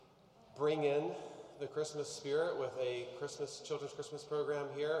bring in the Christmas spirit with a children's Christmas program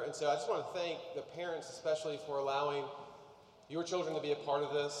here. And so I just want to thank the parents especially for allowing your children to be a part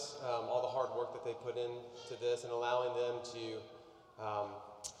of this, all the hard work that they put into this, and allowing them to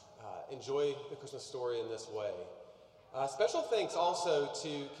enjoy the Christmas story in this way. Special thanks also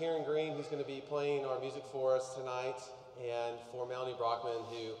to Karen Green, who's going to be playing our music for us tonight, and for Melanie Brockman,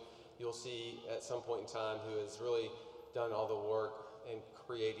 who you'll see at some point in time, who has really done all the work in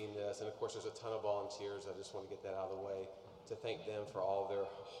creating this. And of course, there's a ton of volunteers. I just want to get that out of the way to thank them for all of their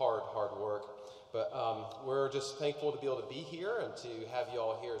hard work. But we're just thankful to be able to be here and to have you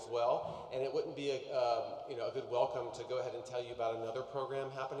all here as well. And it wouldn't be a good welcome to go ahead and tell you about another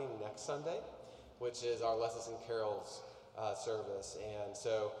program happening next Sunday, which is our Lessons and Carols service. And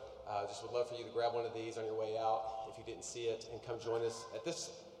so just would love for you to grab one of these on your way out if you didn't see it, and come join us at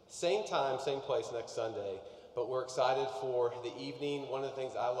this same time, same place next Sunday. But we're excited for the evening. One of the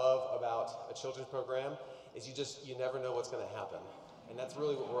things I love about a children's program is you never know what's going to happen. And that's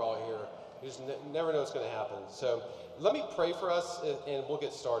really what we're all here. You just never know what's going to happen. So let me pray for us, and we'll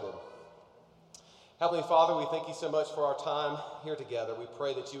get started. Heavenly Father, we thank you so much for our time here together. We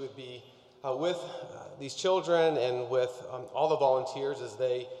pray that you would be with these children and with all the volunteers as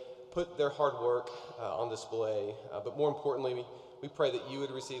they put their hard work on display. But more importantly, we pray that you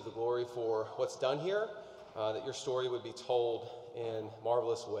would receive the glory for what's done here, that your story would be told in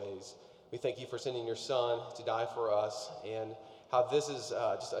marvelous ways. We thank you for sending your Son to die for us, and how this is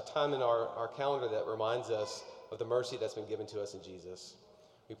just a time in our calendar that reminds us of the mercy that's been given to us in Jesus.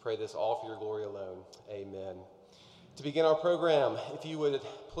 We pray this all for your glory alone. Amen. To begin our program, if you would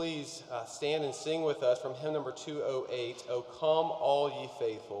please stand and sing with us from hymn number 208, O Come All Ye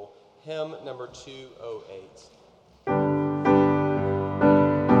Faithful, hymn number 208.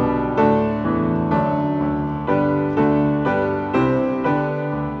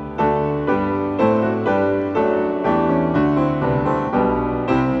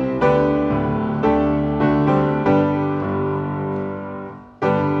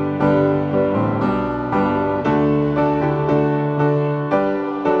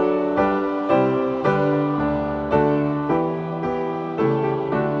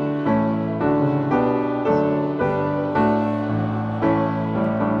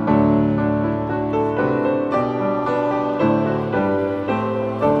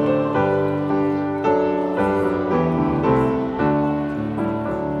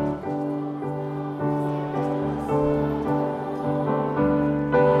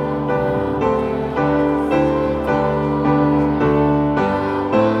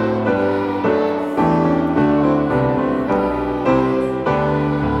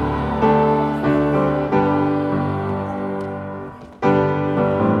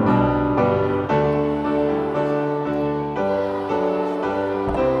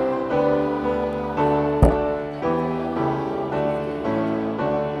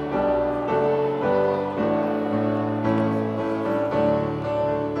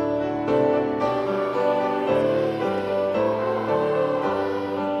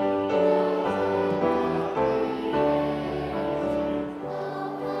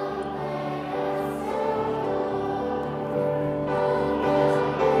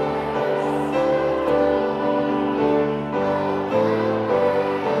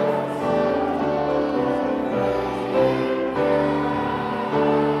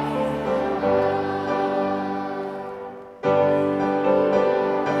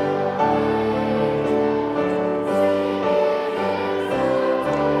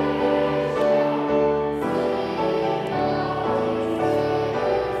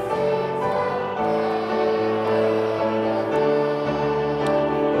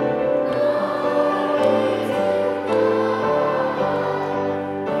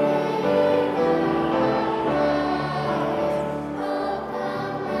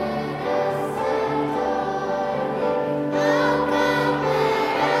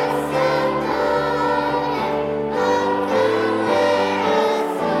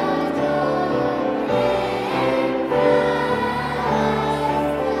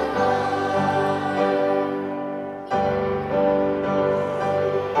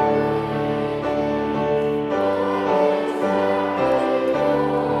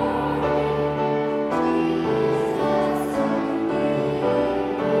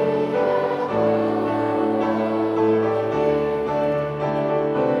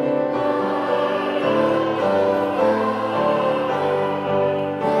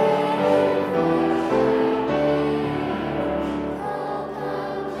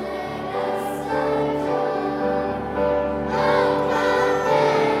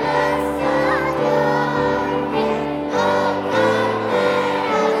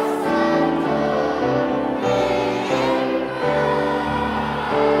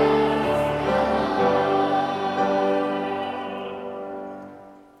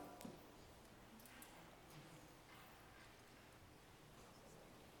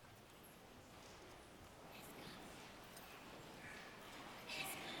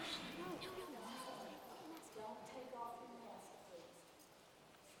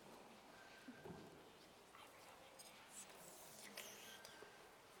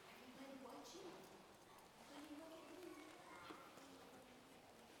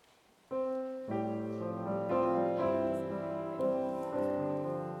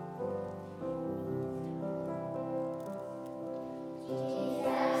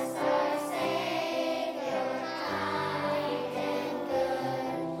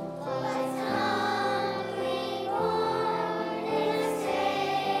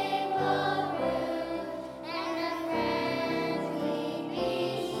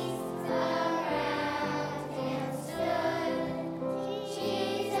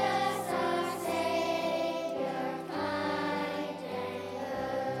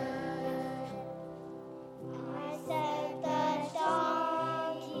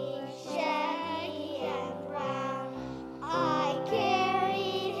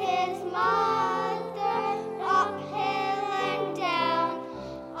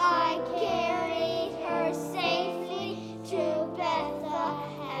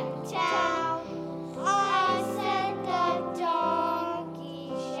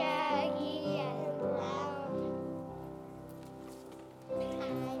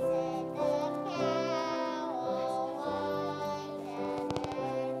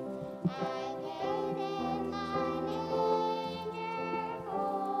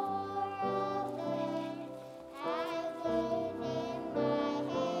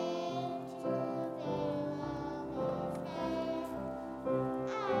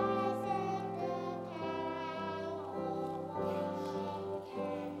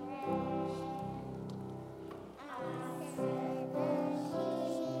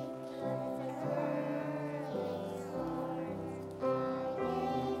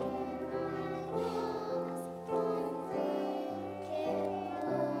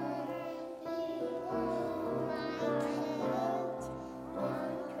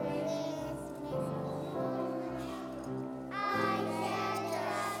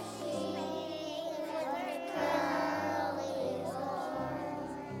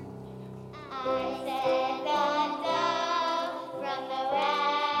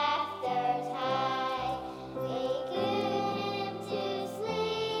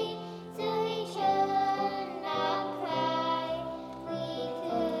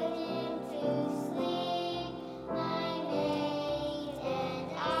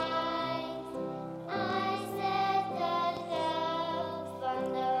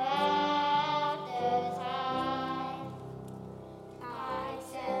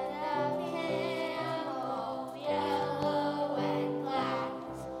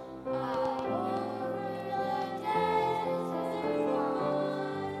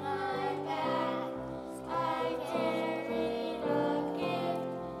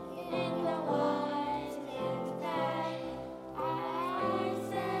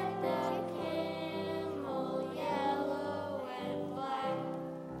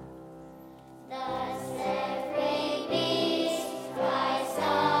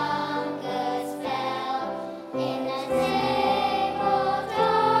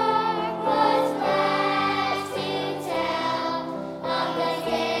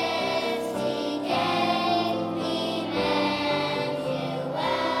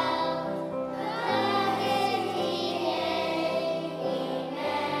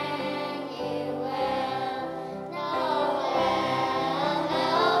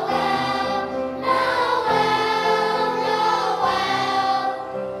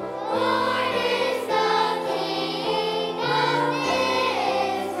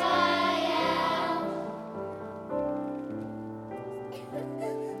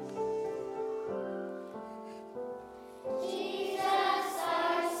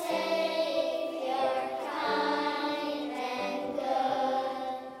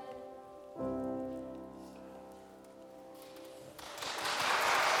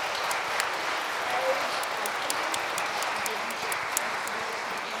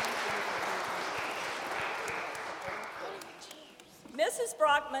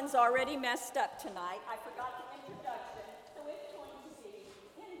 Bachman's already messed up tonight. I forgot the introduction, so it's going to be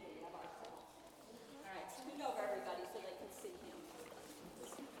ending of ourselves. All right, so we know everybody so they can see him.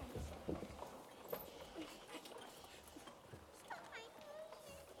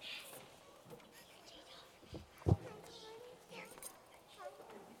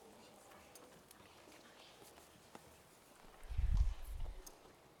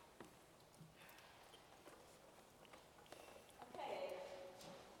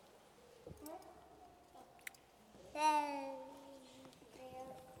 There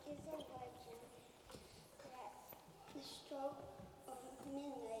is a legend that the stroke of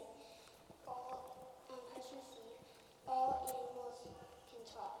midnight, on Christmas Eve, all animals can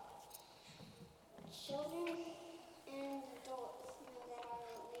talk. Children and adults know that our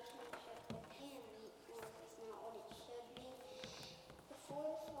relationship with Him is not what it should be. Before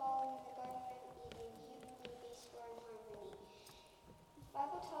the fall in the Garden of Eden, human and beasts were in harmony. The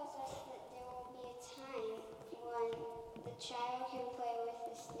Bible tells us that there will be a time when the child can play with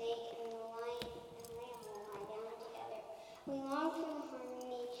the snake and the lion and lamb will lie down together. We long for the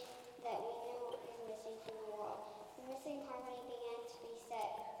harmony that we know is missing from the world. The missing harmony began to be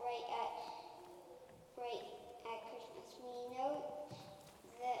set right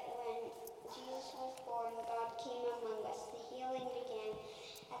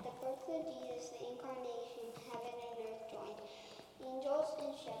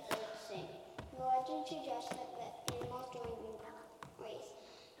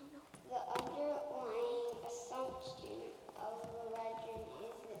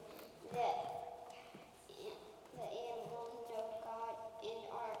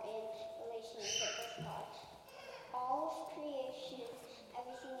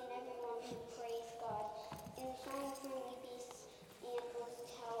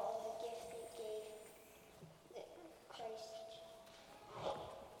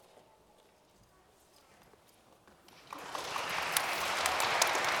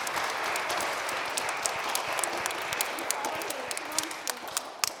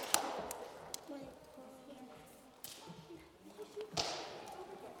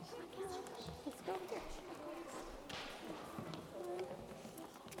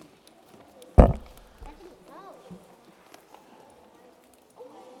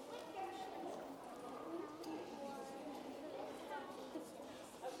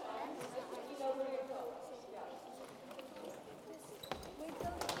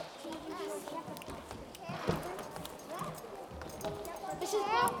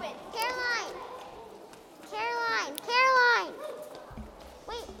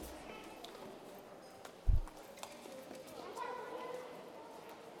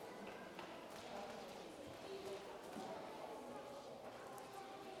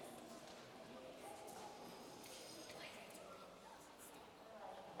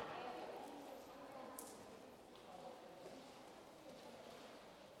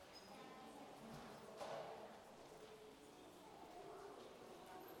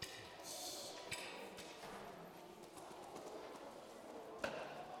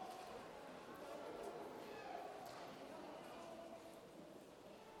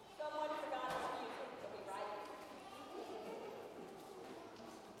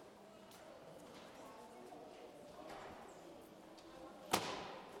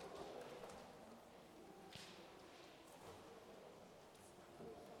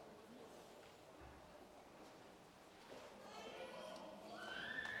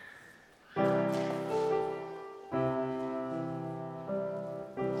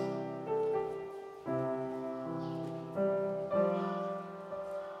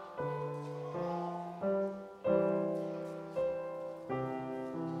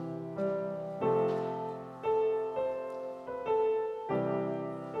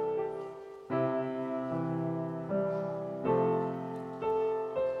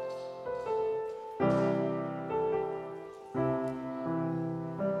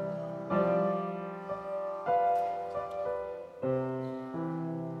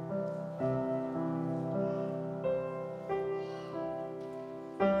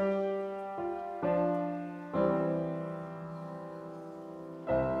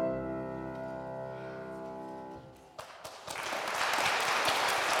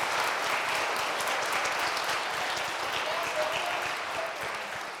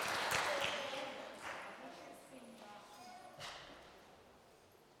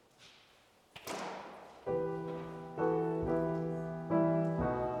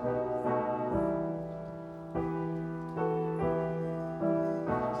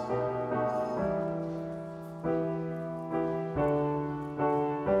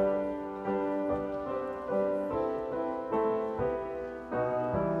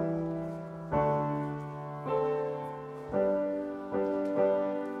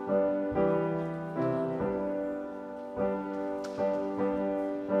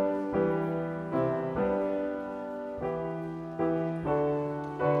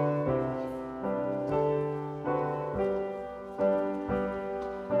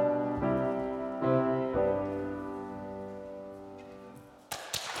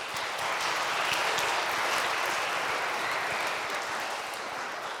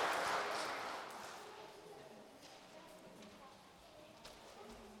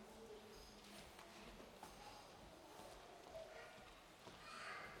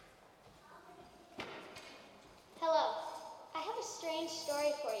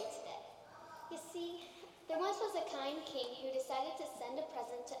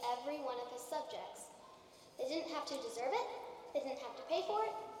to deserve it. They didn't have to pay for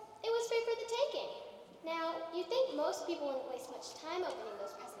it. It was free for the taking. Now, you'd think most people wouldn't waste much time opening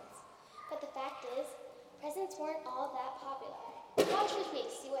those presents. But the fact is, presents weren't all that popular. Watch with me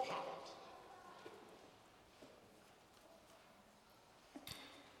to see what happened.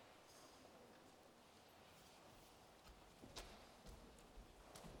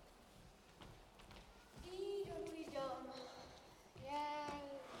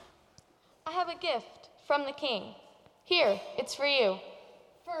 I have a gift from the king. Here, it's for you.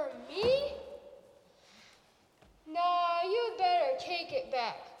 For me? Nah, you better take it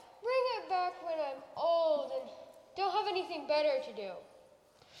back. Bring it back when I'm old and don't have anything better to do.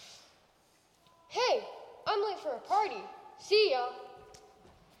 Hey, I'm late for a party. See ya.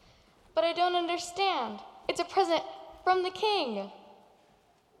 But I don't understand. It's a present from the king.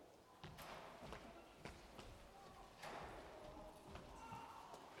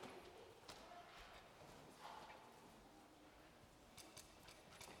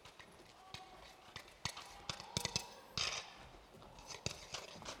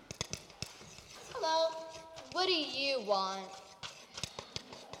 Hello. What do you want?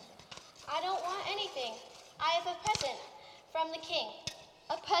 I don't want anything. I have a present from the king.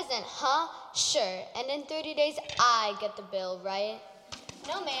 A present, huh? Sure. And in 30 days, I get the bill, right?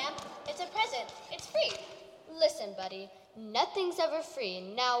 No, ma'am. It's a present. It's free. Listen, buddy. Nothing's ever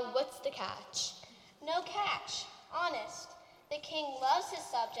free. Now, what's the catch? No catch. Honest. The king loves his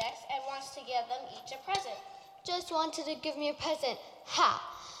subjects and wants to give them each a present. Just wanted to give me a present. Ha!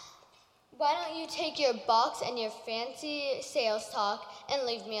 Why don't you take your box and your fancy sales talk and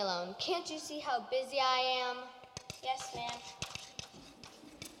leave me alone? Can't you see how busy I am? Yes, ma'am.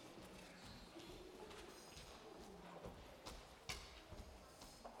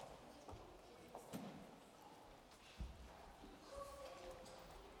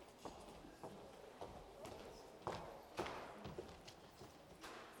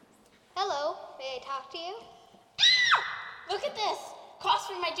 Hello, may I talk to you? Ah! Look at this!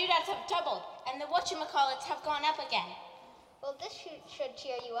 Costs for my doodads have doubled, and the whatchamacallits have gone up again. Well, this should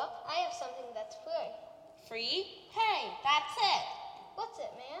cheer you up. I have something that's free. Free? Hey, that's it. What's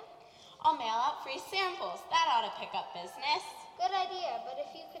it, ma'am? I'll mail out free samples. That ought to pick up business. Good idea, but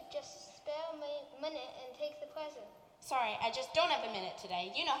if you could just spare a minute and take the present. Sorry, I just don't have a minute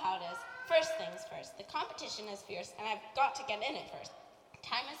today. You know how it is. First things first. The competition is fierce, and I've got to get in it first.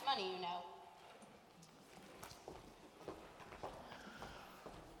 Time is money, you know.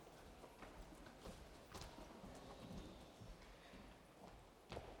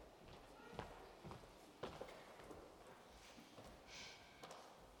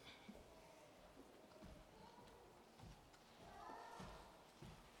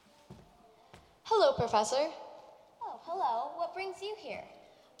 Hello, Professor. Oh, hello. What brings you here?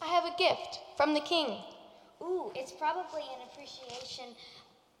 I have a gift from the king. Ooh, it's probably an appreciation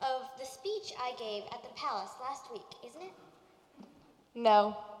of the speech I gave at the palace last week, isn't it?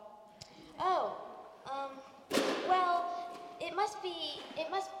 No. Oh, well, it must be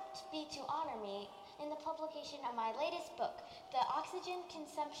to honor me in the publication of my latest book, The Oxygen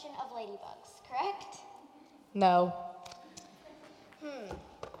Consumption of Ladybugs, correct? No.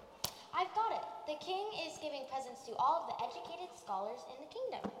 I've got it. The king is giving presents to all of the educated scholars in the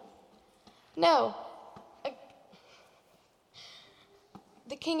kingdom. No.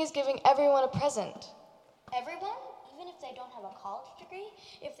 The king is giving everyone a present. Everyone, even if they don't have a college degree,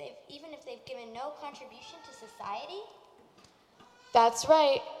 even if they've given no contribution to society? That's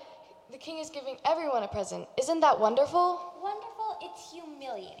right. The king is giving everyone a present. Isn't that wonderful? Wonderful, it's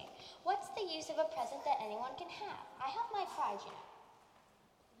humiliating. What's the use of a present that anyone can have? I have my pride, you know.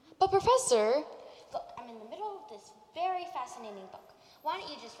 But Professor... Look, I'm in the middle of this very fascinating book. Why don't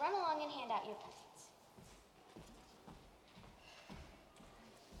you just run along and hand out your presents?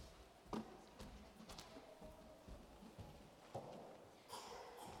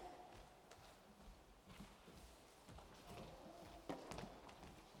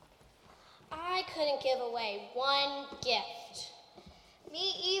 I couldn't give away one gift.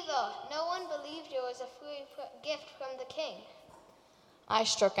 Me either. No one believed it was a free gift from the king. I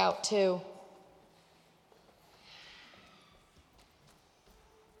struck out too.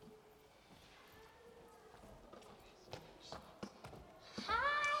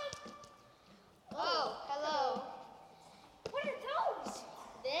 Hi. Oh, hello. What are those?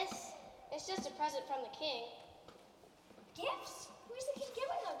 This? It's just a present from the king. Gifts? Where's the king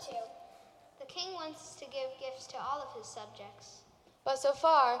giving them to? The king wants to give gifts to all of his subjects. But so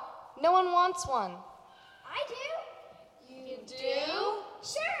far, no one wants one. I do. You do?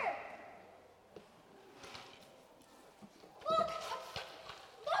 Sure. Look,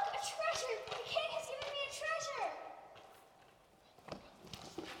 a treasure. The king has given me a treasure.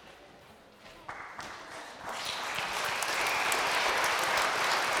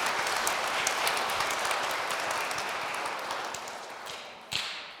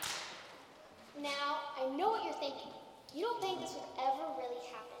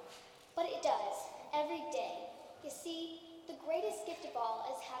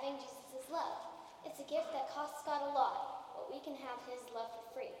 his love for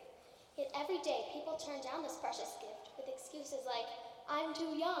free. Yet every day people turn down this precious gift with excuses like, I'm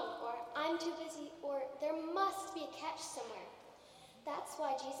too young, or I'm too busy, or there must be a catch somewhere. That's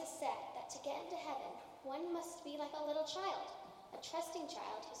why Jesus said that to get into heaven, one must be like a little child, a trusting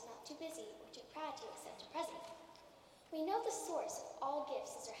child who's not too busy or too proud to accept a present. We know the source of all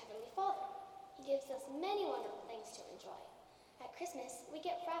gifts is our Heavenly Father. He gives us many wonderful things to enjoy. At Christmas, we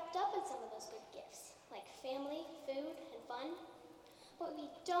get wrapped up in some of those good gifts, like family, food, and fun. But we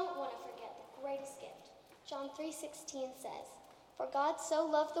don't want to forget the greatest gift. John 3:16 says, For God so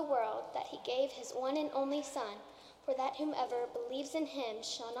loved the world that he gave his one and only Son, for that whomever believes in him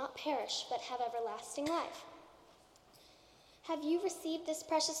shall not perish but have everlasting life. Have you received this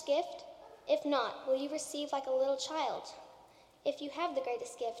precious gift? If not, will you receive like a little child? If you have the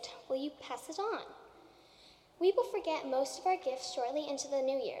greatest gift, will you pass it on? We will forget most of our gifts shortly into the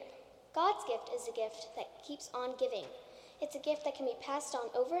new year. God's gift is a gift that keeps on giving. It's a gift that can be passed on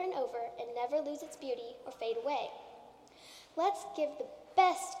over and over and never lose its beauty or fade away. Let's give the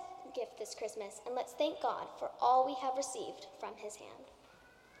best gift this Christmas, and let's thank God for all we have received from his hand.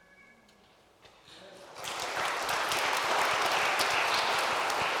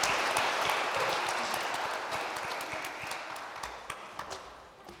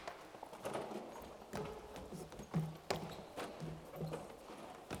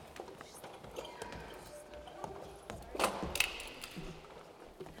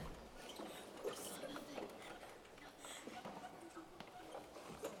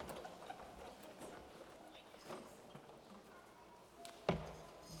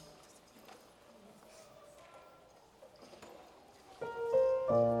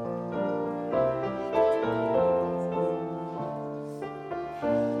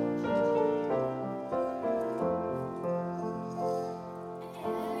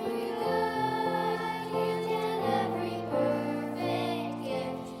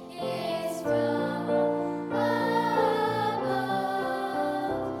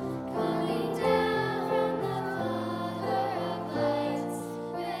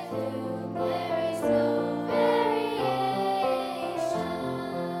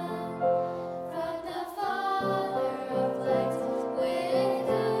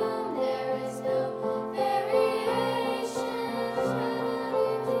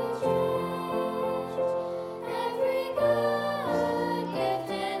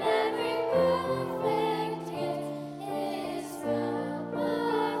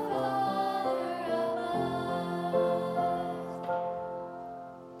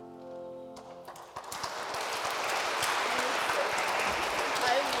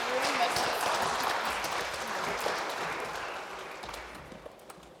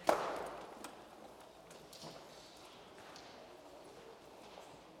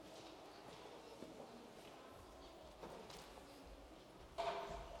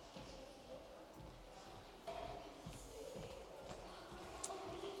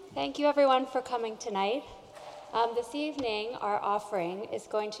 Thank you everyone for coming tonight. This evening, our offering is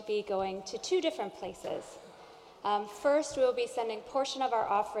going to be going to two different places. First, we will be sending a portion of our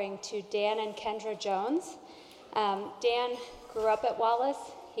offering to Dan and Kendra Jones. Dan grew up at Wallace.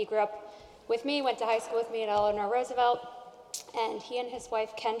 He grew up with me, went to high school with me at Eleanor Roosevelt, and he and his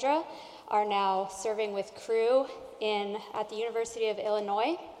wife Kendra are now serving with Crew at the University of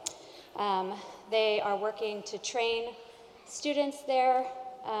Illinois. They are working to train students there,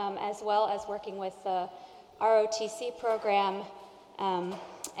 as well as working with the ROTC program,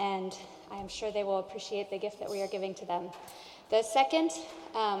 and I am sure they will appreciate the gift that we are giving to them. The second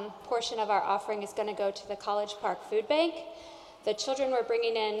portion of our offering is going to go to the College Park Food Bank. The children were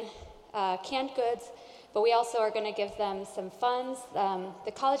bringing in canned goods, but we also are going to give them some funds.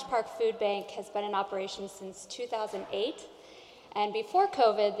 The College Park Food Bank has been in operation since 2008, and before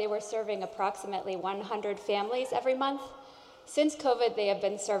COVID, they were serving approximately 100 families every month. Since COVID, they have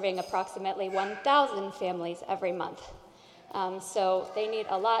been serving approximately 1,000 families every month. So they need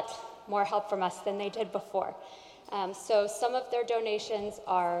a lot more help from us than they did before. So some of their donations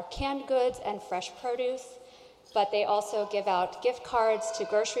are canned goods and fresh produce, but they also give out gift cards to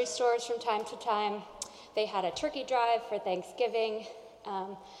grocery stores from time to time. They had a turkey drive for Thanksgiving.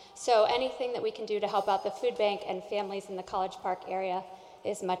 So anything that we can do to help out the food bank and families in the College Park area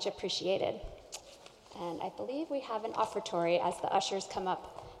is much appreciated. And I believe we have an offertory as the ushers come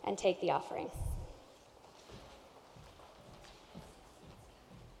up and take the offering.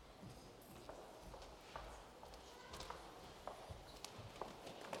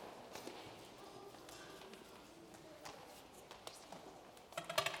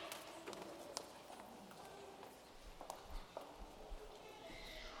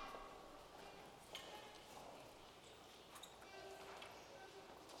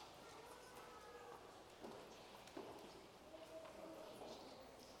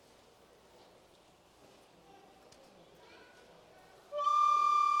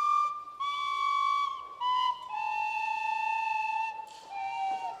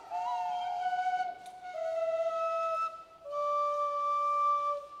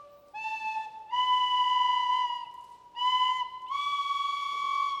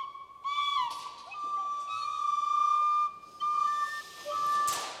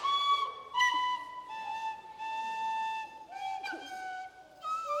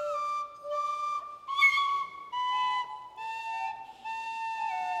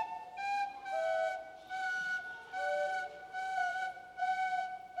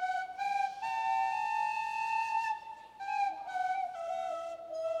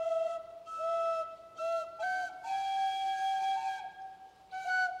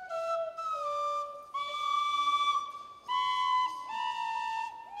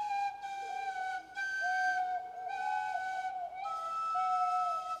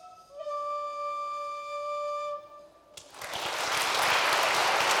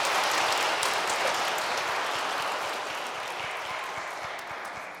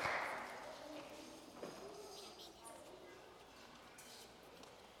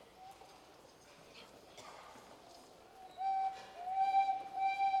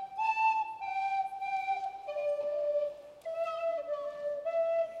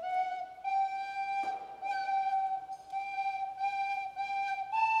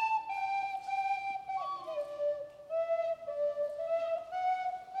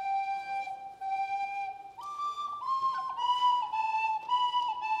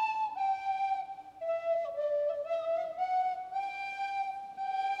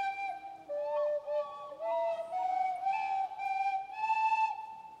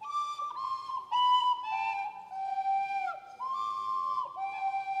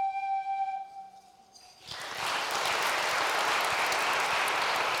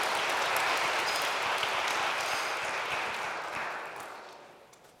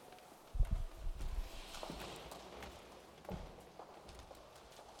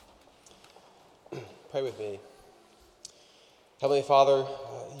 Pray with me. Heavenly Father,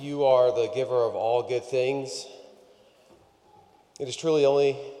 you are the giver of all good things. It is truly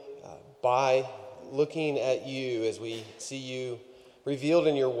only by looking at you as we see you revealed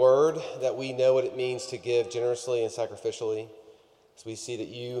in your word that we know what it means to give generously and sacrificially. As we see that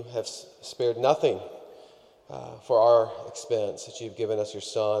you have spared nothing for our expense, that you've given us your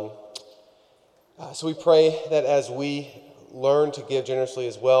Son. So we pray that as we learn to give generously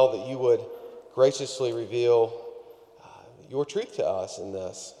as well, that you would graciously reveal your truth to us in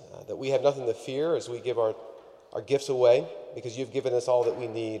this, that we have nothing to fear as we give our gifts away, because you've given us all that we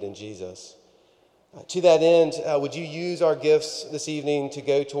need in Jesus. To that end, would you use our gifts this evening to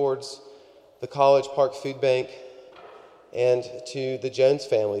go towards the College Park Food Bank and to the Jones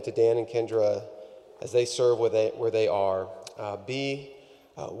family, to Dan and Kendra, as they serve where they are. Be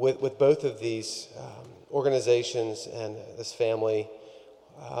with both of these organizations and this family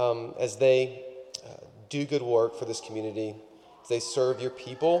as they do good work for this community, as they serve your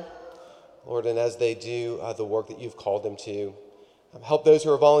people, Lord, and as they do the work that you've called them to. Help those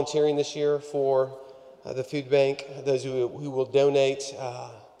who are volunteering this year for the food bank, those who will donate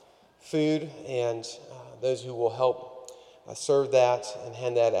food, and those who will help serve that and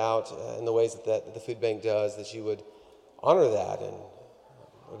hand that out in the ways that the food bank does, that you would honor that and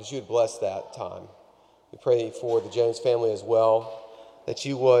that you would bless that time. We pray for the Jones family as well, that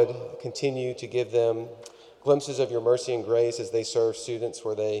you would continue to give them glimpses of your mercy and grace as they serve students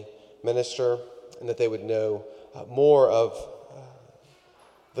where they minister, and that they would know more of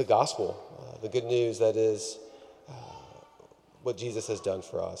the gospel, the good news that is what Jesus has done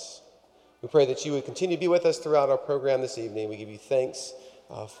for us. We pray that you would continue to be with us throughout our program this evening. We give you thanks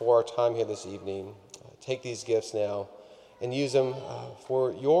for our time here this evening. Take these gifts now and use them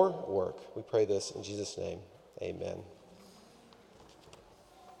for your work. We pray this in Jesus' name. Amen.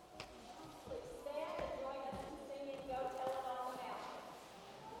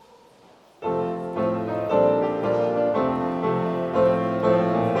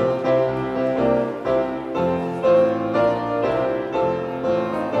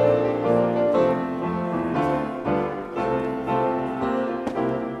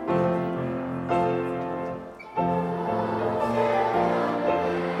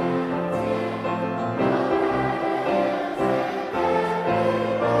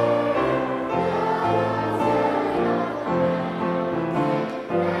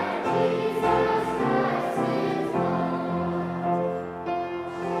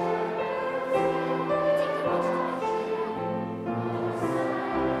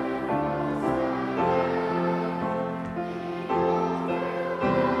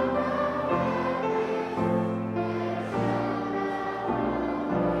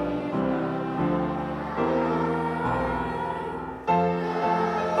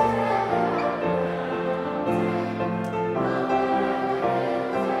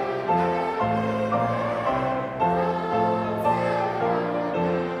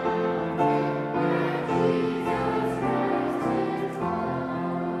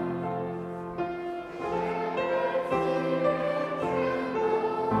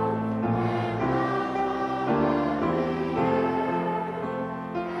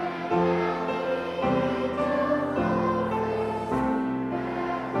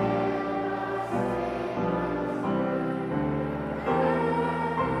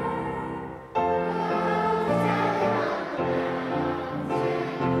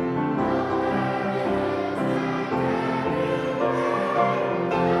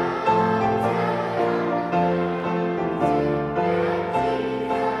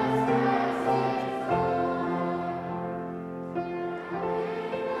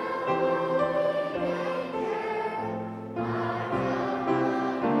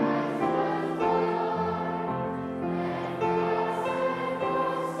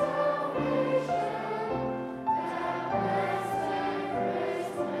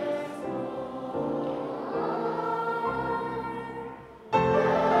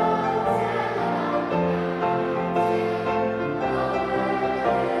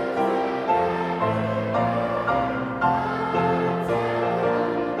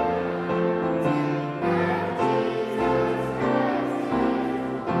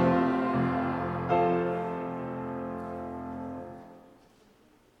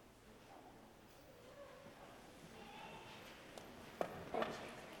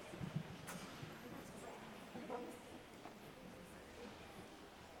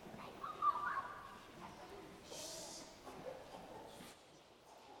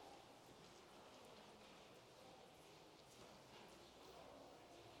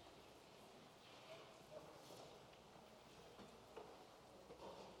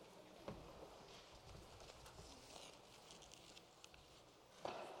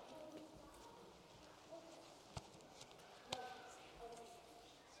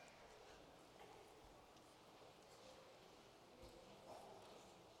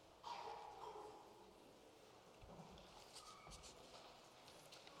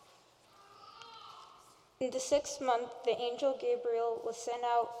 In the 6th month, the angel Gabriel was sent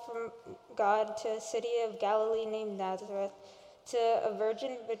out from God to a city of Galilee named Nazareth, to a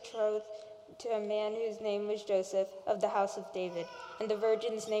virgin betrothed to a man whose name was Joseph, of the house of David. And the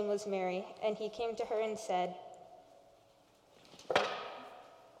virgin's name was Mary. And he came to her and said,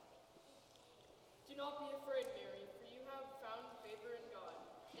 "Do not be afraid, Mary, for you have found favor in God.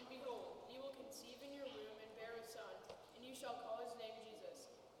 And behold, you will conceive in your womb and bear a son, and you shall call his name Jesus.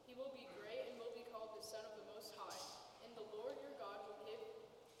 He will be great and will be called the Son of the Most High. And the Lord your God will give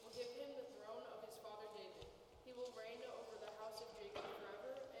him the throne of his father David. He will reign over the house of Jacob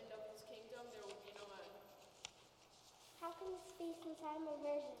forever, and of his kingdom there will be no end." How can this be since I am a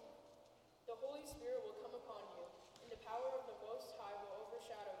virgin? The Holy Spirit will come upon you, and the power of the Most High will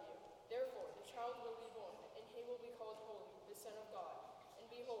overshadow you. Therefore, the child will be born, and he will be called Holy, the Son of God. And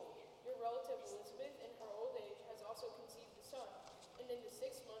behold, your relative Elizabeth, in her old age, has also conceived a son. And in the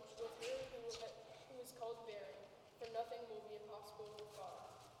 6th month, with her who is called barren, for nothing will be impossible with God.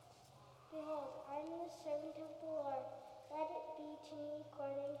 Behold, I am the servant of the Lord. Let it be to me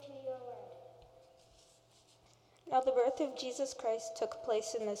according to your word. Now the birth of Jesus Christ took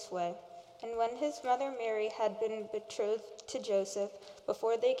place in this way. And when his mother Mary had been betrothed to Joseph,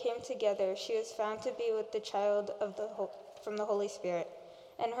 before they came together, she was found to be with the child from the Holy Spirit.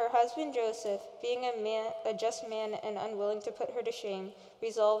 And her husband Joseph, being a just man and unwilling to put her to shame,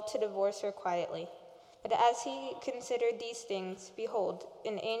 resolved to divorce her quietly. But as he considered these things, behold,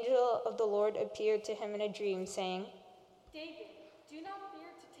 an angel of the Lord appeared to him in a dream, saying, "David, do not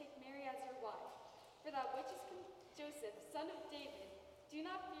fear to take Mary as your wife, for that which is Joseph, son of David, do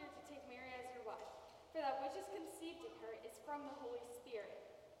not fear to take Mary as your wife, for that which is conceived in her is from the Holy Spirit.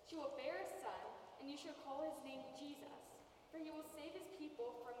 She will bear a son, and you shall call his name Jesus, for he will save his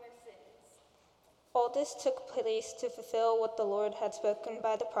people from their sins." All this took place to fulfill what the Lord had spoken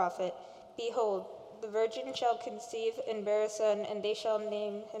by the prophet. Behold, the virgin shall conceive and bear a son, and they shall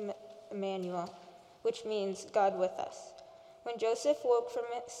name him Emmanuel, which means God with us. When Joseph woke from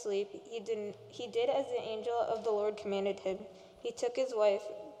sleep, he did as the angel of the Lord commanded him. He took his wife,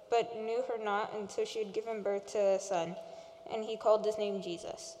 but knew her not until she had given birth to a son, and he called his name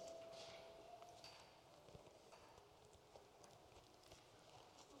Jesus.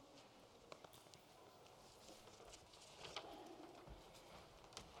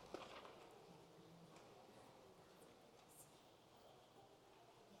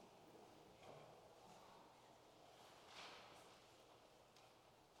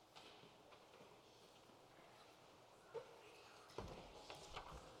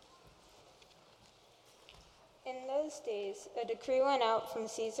 In those days, a decree went out from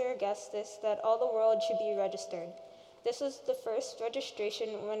Caesar Augustus that all the world should be registered. This was the first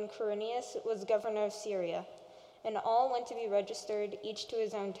registration when Quirinius was governor of Syria, and all went to be registered, each to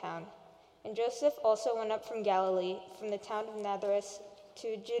his own town. And Joseph also went up from Galilee, from the town of Nazareth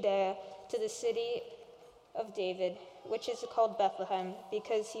to Judea, to the city of David, which is called Bethlehem,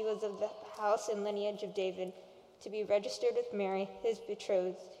 because he was of the house and lineage of David, to be registered with Mary, his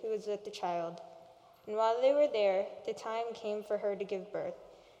betrothed, who was with the child. And while they were there, the time came for her to give birth.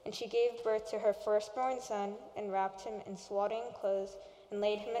 And she gave birth to her firstborn son, and wrapped him in swaddling clothes, and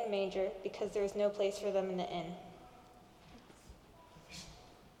laid him in a manger, because there was no place for them in the inn.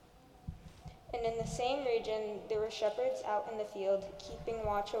 And in the same region there were shepherds out in the field, keeping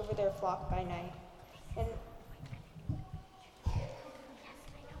watch over their flock by night. And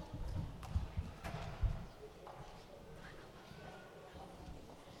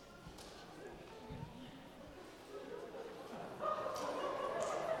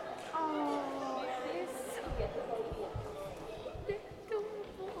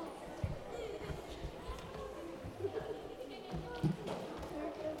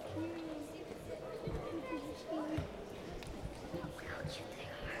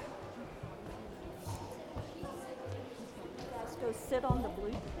Go sit on the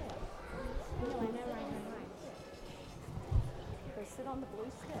blue step. No, I know, right. Go sit on the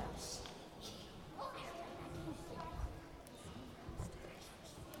blue steps.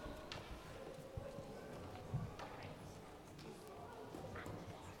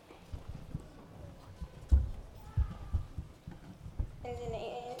 And an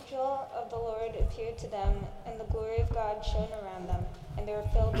angel of the Lord appeared to them, and the glory of God shone around them, and they were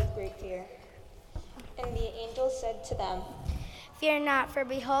filled with great fear. And the angel said to them, "Fear not, for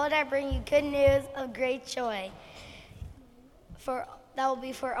behold, I bring you good news of great joy, for that will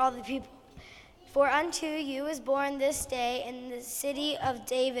be for all the people. For unto you is born this day in the city of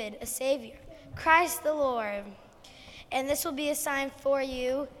David a Savior, Christ the Lord. And this will be a sign for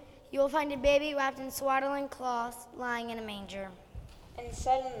you. You will find a baby wrapped in swaddling cloths, lying in a manger." And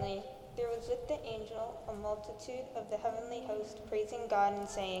suddenly There was with the angel a multitude of the heavenly host praising God and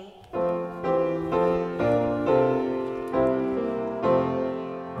saying,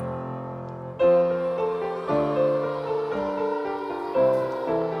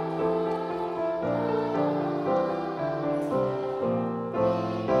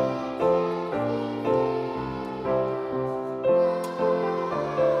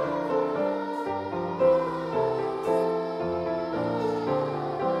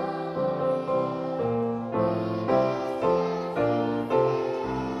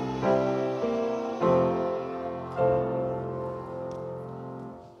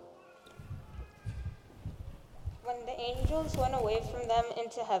 When the angels went away from them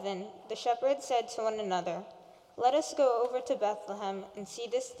into heaven, the shepherds said to one another, "Let us go over to Bethlehem and see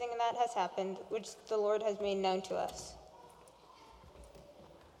this thing that has happened, which the Lord has made known to us."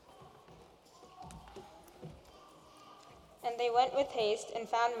 And they went with haste and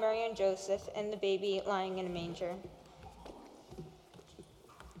found Mary and Joseph and the baby lying in a manger.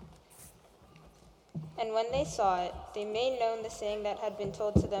 And when they saw it, they made known the saying that had been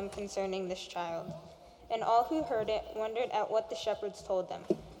told to them concerning this child. And all who heard it wondered at what the shepherds told them.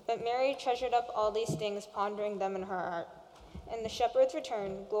 But Mary treasured up all these things, pondering them in her heart. And the shepherds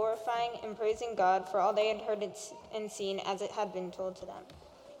returned, glorifying and praising God for all they had heard and seen as it had been told to them.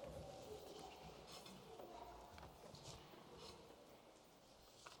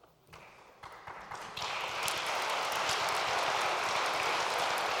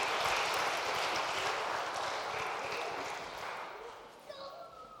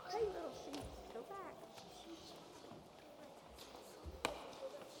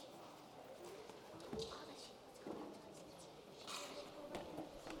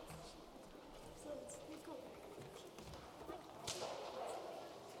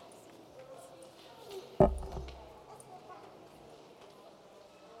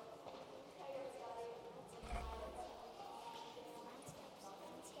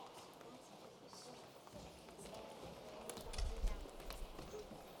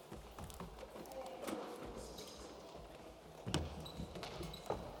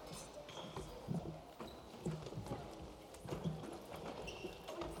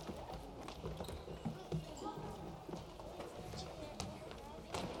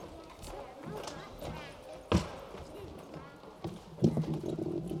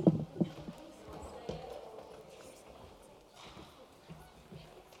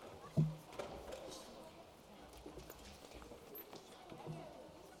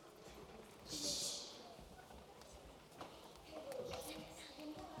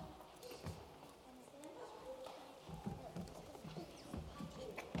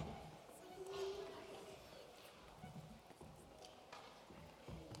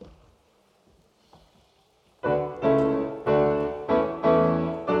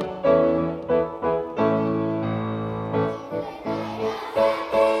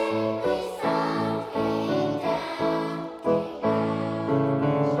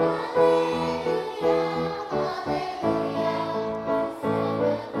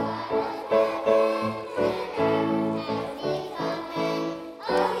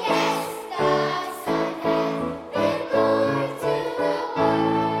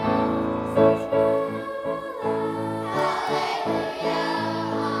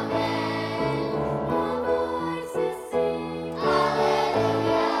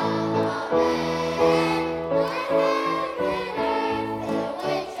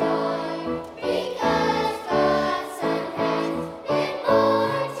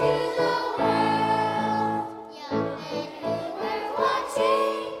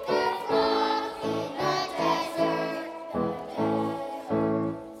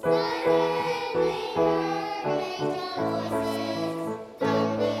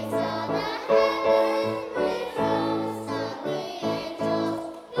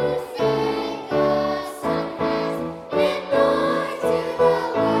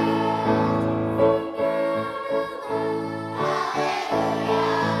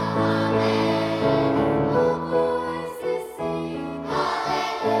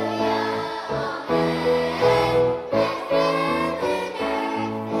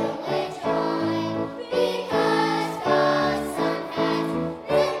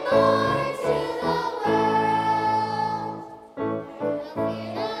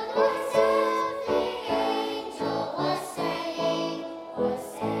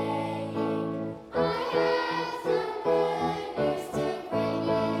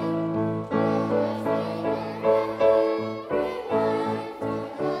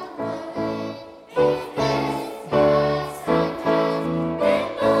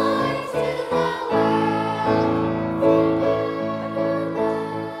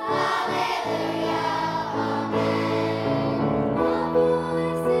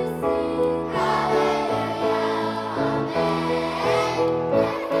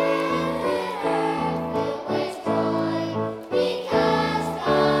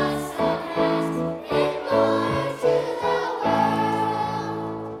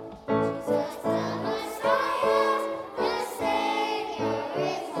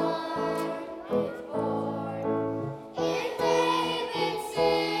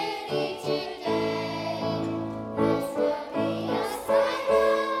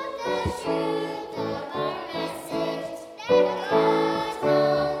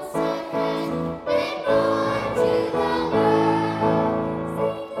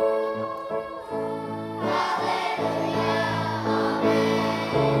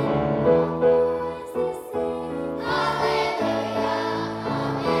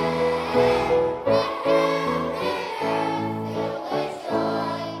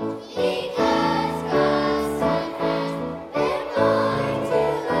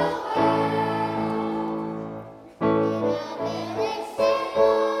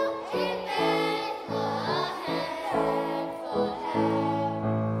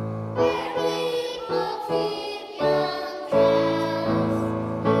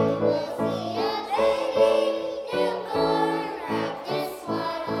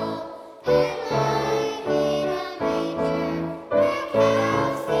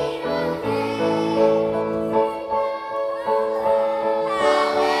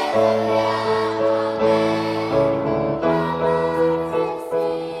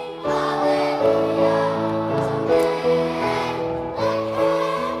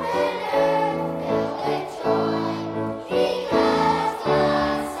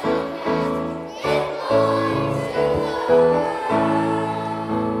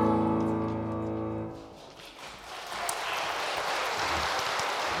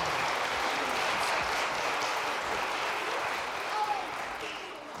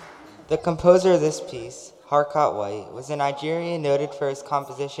 The composer of this piece, Harcourt White, was a Nigerian noted for his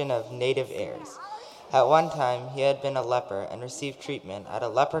composition of native airs. At one time, he had been a leper and received treatment at a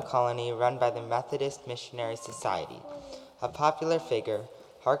leper colony run by the Methodist Missionary Society. A popular figure,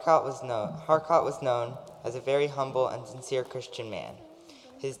 Harcourt was known as a very humble and sincere Christian man.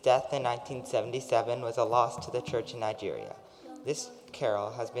 His death in 1977 was a loss to the church in Nigeria. This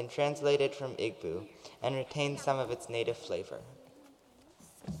carol has been translated from Igbo and retains some of its native flavor.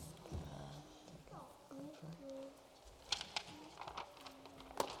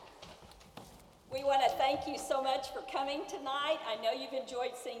 We want to thank you so much for coming tonight. I know you've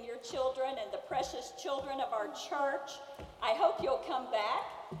enjoyed seeing your children and the precious children of our church. I hope you'll come back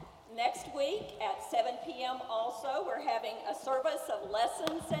next week at 7 p.m. also. We're having a service of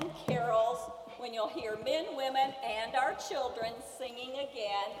lessons and carols when you'll hear men, women, and our children singing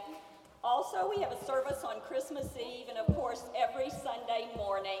again. Also, we have a service on Christmas Eve and, of course, every Sunday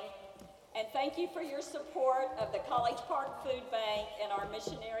morning. And thank you for your support of the College Park Food Bank and our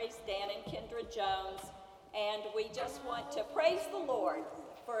missionaries, Dan and Kendra Jones. And we just want to praise the Lord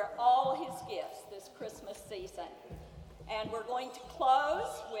for all his gifts this Christmas season. And we're going to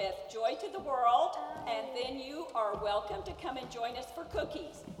close with Joy to the World, and then you are welcome to come and join us for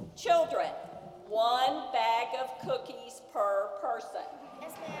cookies. Children, 1 bag of cookies per person.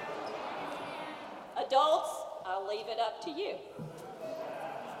 Yes, ma'am. Adults, I'll leave it up to you.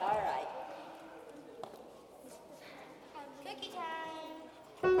 All right. Cookie time.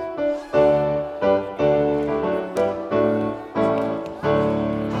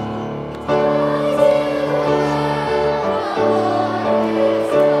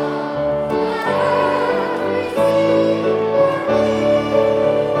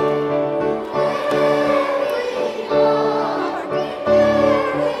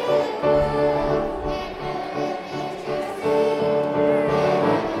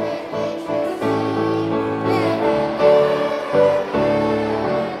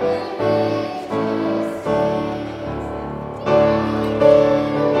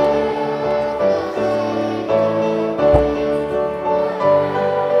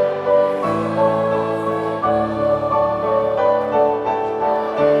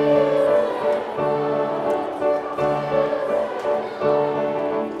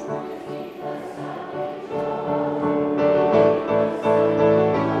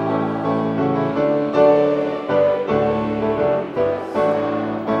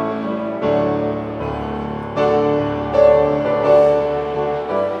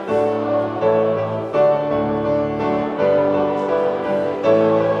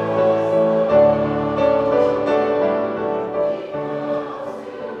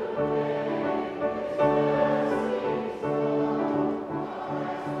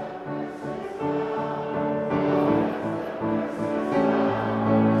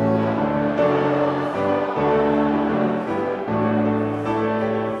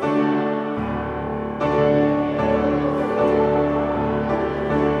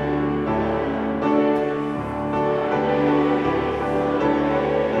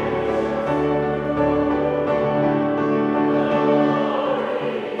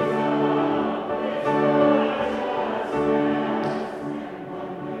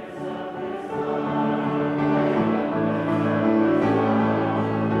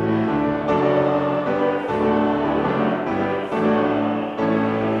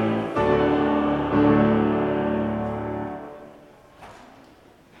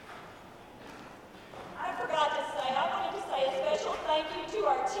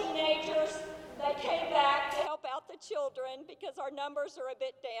 Because our numbers are a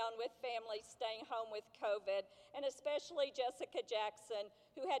bit down with families staying home with COVID, and especially Jessica Jackson,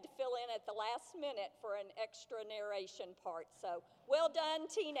 who had to fill in at the last minute for an extra narration part. So, well done,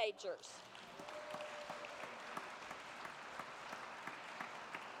 teenagers.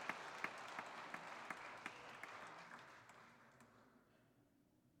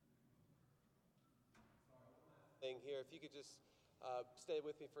 Here, if you could just stay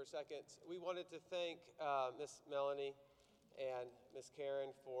with me for a second. We wanted to thank Miss Melanie and Miss Karen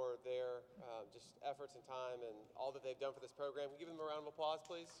for their just efforts and time and all that they've done for this program. Can you give them a round of applause,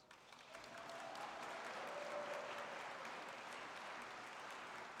 please?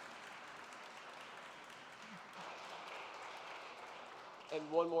 And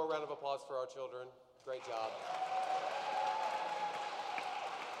one more round of applause for our children. Great job.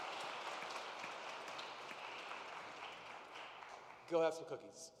 Go have some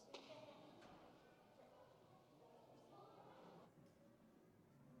cookies.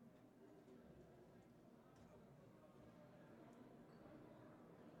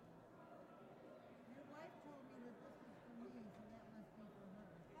 Your wife told me that this was for me, so that must be for her.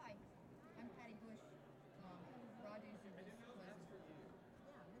 Hi.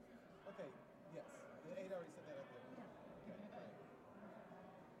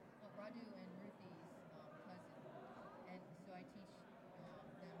 Madhu and